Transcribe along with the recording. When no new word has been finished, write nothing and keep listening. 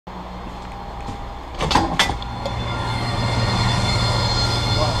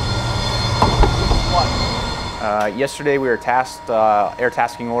Yesterday we were tasked, air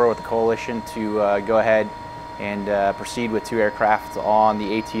tasking order with the coalition to go ahead and proceed with 2 aircraft on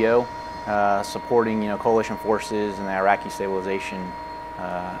the ATO, supporting coalition forces and the Iraqi stabilization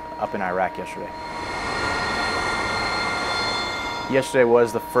up in Iraq yesterday. Yesterday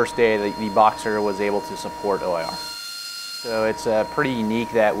was the first day that the Boxer was able to support OIR. So it's pretty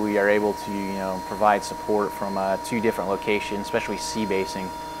unique that we are able to provide support from 2 different locations, especially sea basing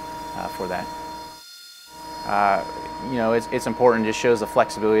for that. It's important. It just shows the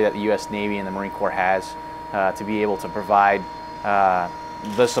flexibility that the U.S. Navy and the Marine Corps has to be able to provide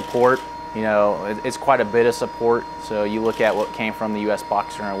the support. It's quite a bit of support. So you look at what came from the USS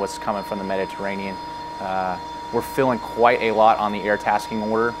Boxer and what's coming from the Mediterranean. We're filling quite a lot on the air tasking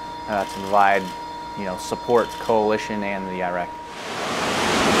order to provide support to coalition and the Iraq.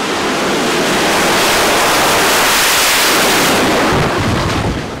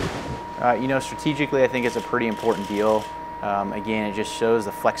 Strategically, I think it's a pretty important deal. Again, it just shows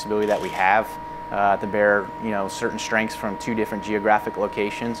the flexibility that we have to bear, certain strengths from 2 different geographic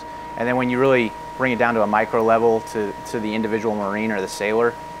locations. And then when you really bring it down to a micro level to the individual Marine or the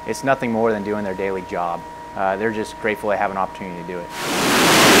sailor, it's nothing more than doing their daily job. They're just grateful they have an opportunity to do it.